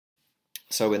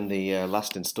So in the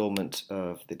last installment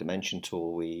of the dimension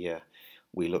tool,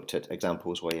 we looked at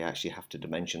examples where you actually have to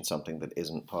dimension something that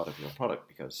isn't part of your product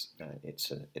because it's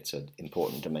an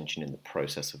important dimension in the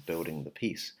process of building the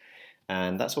piece.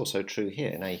 And that's also true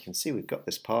here. Now you can see we've got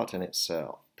this part and it's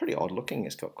pretty odd looking.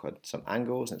 It's got quite some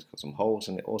angles and it's got some holes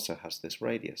and it also has this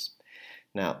radius.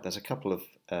 Now there's a couple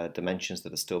of dimensions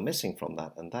that are still missing from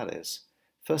that, and that is,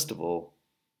 first of all,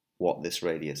 what this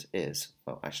radius is.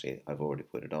 Well, actually, I've already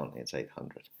put it on. It's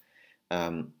 800.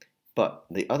 But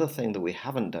the other thing that we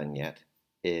haven't done yet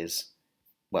is,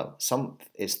 well,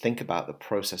 think about the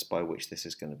process by which this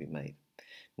is going to be made.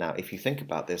 Now, if you think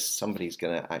about this, somebody's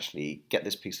going to actually get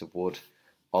this piece of wood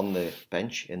on the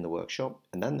bench in the workshop,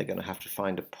 and then they're going to have to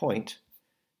find a point.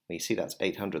 You see that's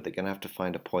 800. They're going to have to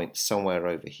find a point somewhere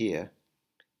over here,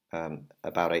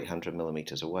 about 800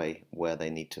 millimeters away, where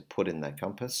they need to put in their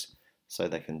compass so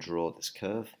they can draw this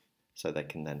curve, so they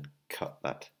can then cut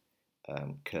that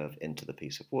curve into the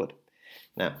piece of wood.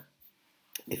 Now,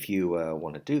 if you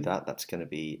want to do that, that's going to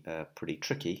be pretty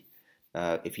tricky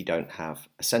if you don't have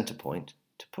a center point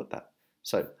to put that.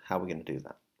 So how are we going to do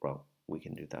that? Well, we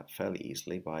can do that fairly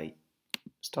easily by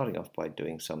starting off by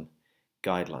doing some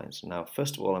guidelines. Now,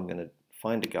 first of all, I'm going to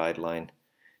find a guideline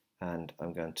and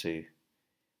I'm going to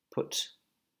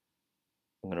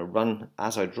run,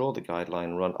 as I draw the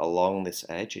guideline, run along this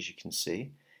edge, as you can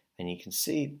see, and you can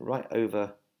see right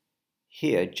over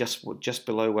here, just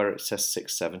below where it says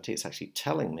 670, it's actually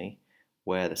telling me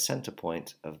where the center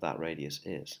point of that radius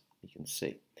is. You can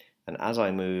see. And as I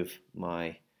move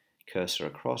my cursor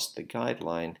across, the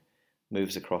guideline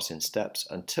moves across in steps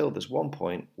until there's one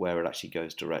point where it actually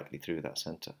goes directly through that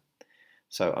center.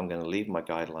 So I'm going to leave my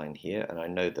guideline here, and I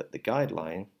know that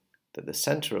the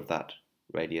center of that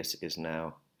radius is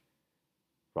now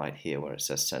right here where it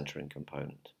says centering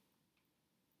component.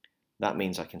 That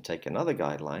means I can take another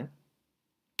guideline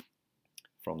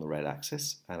from the red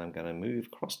axis and I'm going to move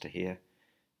across to here,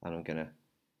 and I'm going to,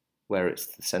 where it's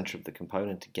the center of the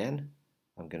component again,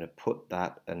 I'm going to put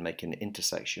that and make an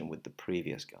intersection with the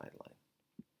previous guideline.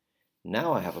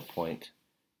 Now I have a point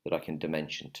that I can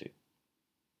dimension to.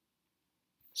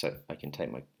 So I can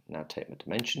now take my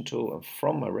dimension tool, and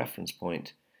from my reference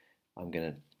point I'm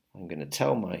going to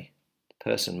tell my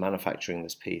person manufacturing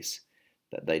this piece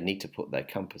that they need to put their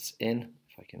compass in.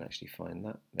 If I can actually find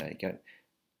that, there you go.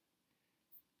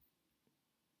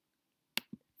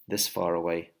 This far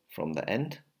away from the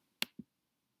end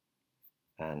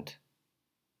and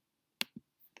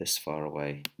this far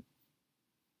away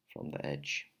from the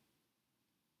edge.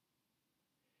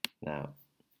 Now,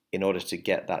 in order to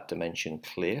get that dimension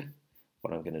clear,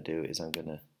 what I'm going to do is I'm going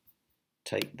to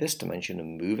take this dimension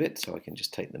and move it, so I can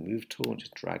just take the move tool and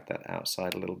just drag that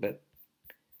outside a little bit.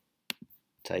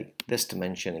 Take this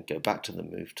dimension and go back to the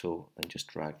move tool and just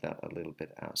drag that a little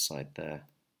bit outside there.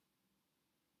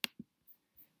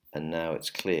 And now it's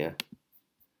clear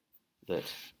that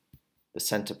the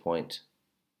center point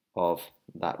of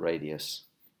that radius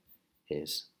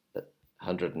is at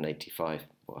 185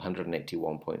 or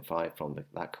 181.5 from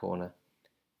that corner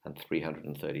and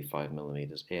 335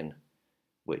 millimeters in,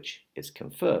 which is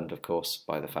confirmed, of course,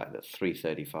 by the fact that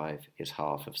 335 is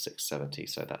half of 670,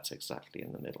 so that's exactly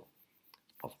in the middle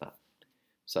of that.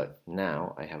 So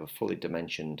now I have a fully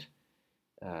dimensioned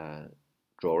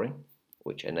drawing,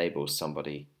 which enables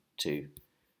somebody to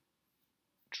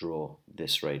draw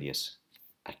this radius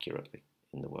accurately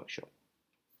in the workshop.